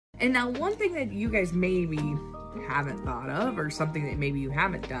And now one thing that you guys maybe haven't thought of, or something that maybe you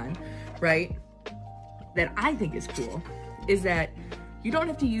haven't done, right, that I think is cool, is that you don't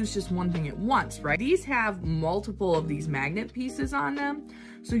have to use just one thing at once, right? These have multiple of these magnet pieces on them.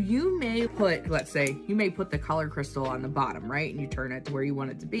 So you may put, let's say, you may put the color crystal on the bottom, right? And you turn it to where you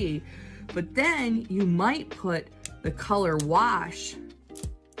want it to be. But then you might put the color wash,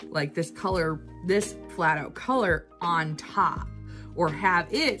 like this color, this flat out color on top, or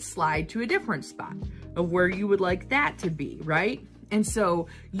have it slide to a different spot of where you would like that to be, right? And so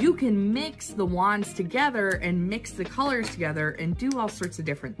you can mix the wands together and mix the colors together and do all sorts of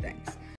different things.